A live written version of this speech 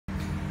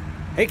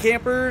Hey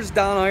campers,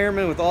 Don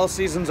Ironman with All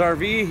Seasons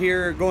RV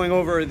here, going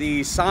over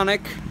the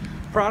Sonic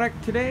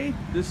product today.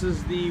 This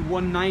is the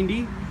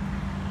 190,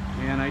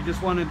 and I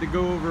just wanted to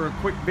go over a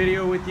quick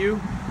video with you.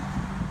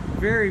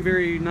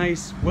 Very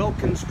nice, well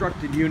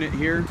constructed unit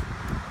here.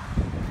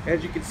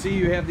 As you can see,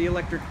 you have the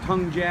electric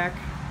tongue jack,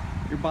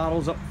 your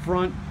bottles up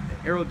front,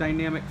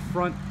 aerodynamic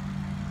front.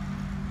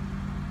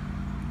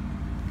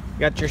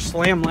 Got your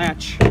slam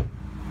latch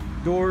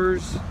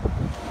doors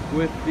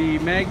with the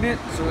magnet,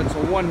 so it's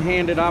a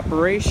one-handed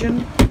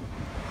operation.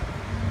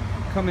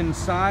 Come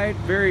inside,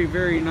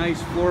 very nice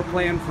floor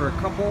plan for a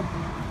couple.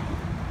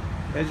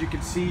 As you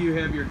can see, you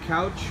have your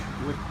couch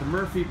with the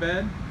Murphy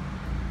bed.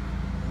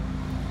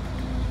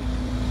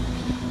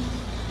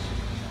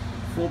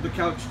 Fold the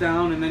couch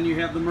down, and then you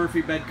have the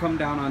Murphy bed come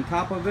down on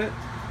top of it.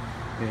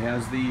 It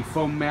has the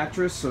foam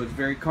mattress, so it's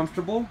very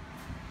comfortable.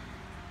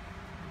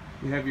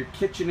 You have your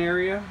kitchen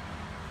area.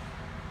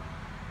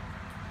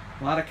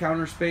 A lot of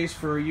counter space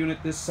for a unit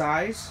this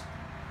size.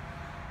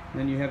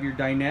 Then you have your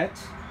dinette,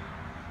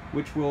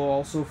 which will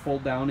also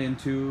fold down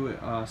into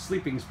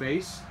sleeping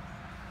space.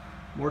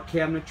 More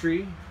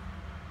cabinetry.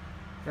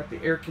 Got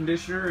the air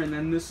conditioner, and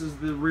then this is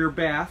the rear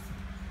bath.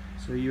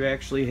 So you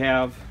actually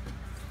have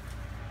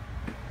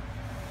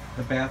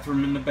the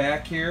bathroom in the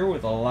back here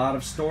with a lot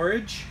of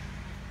storage.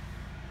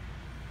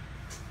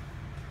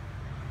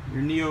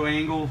 Your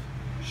neo-angle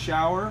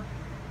shower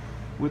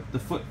with the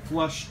foot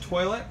flush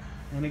toilet,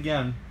 and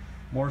again,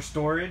 more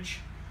storage.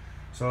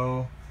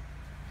 So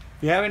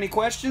if you have any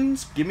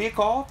questions, give me a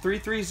call,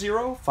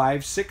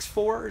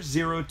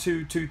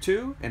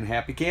 330-564-0222, and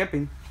happy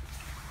camping.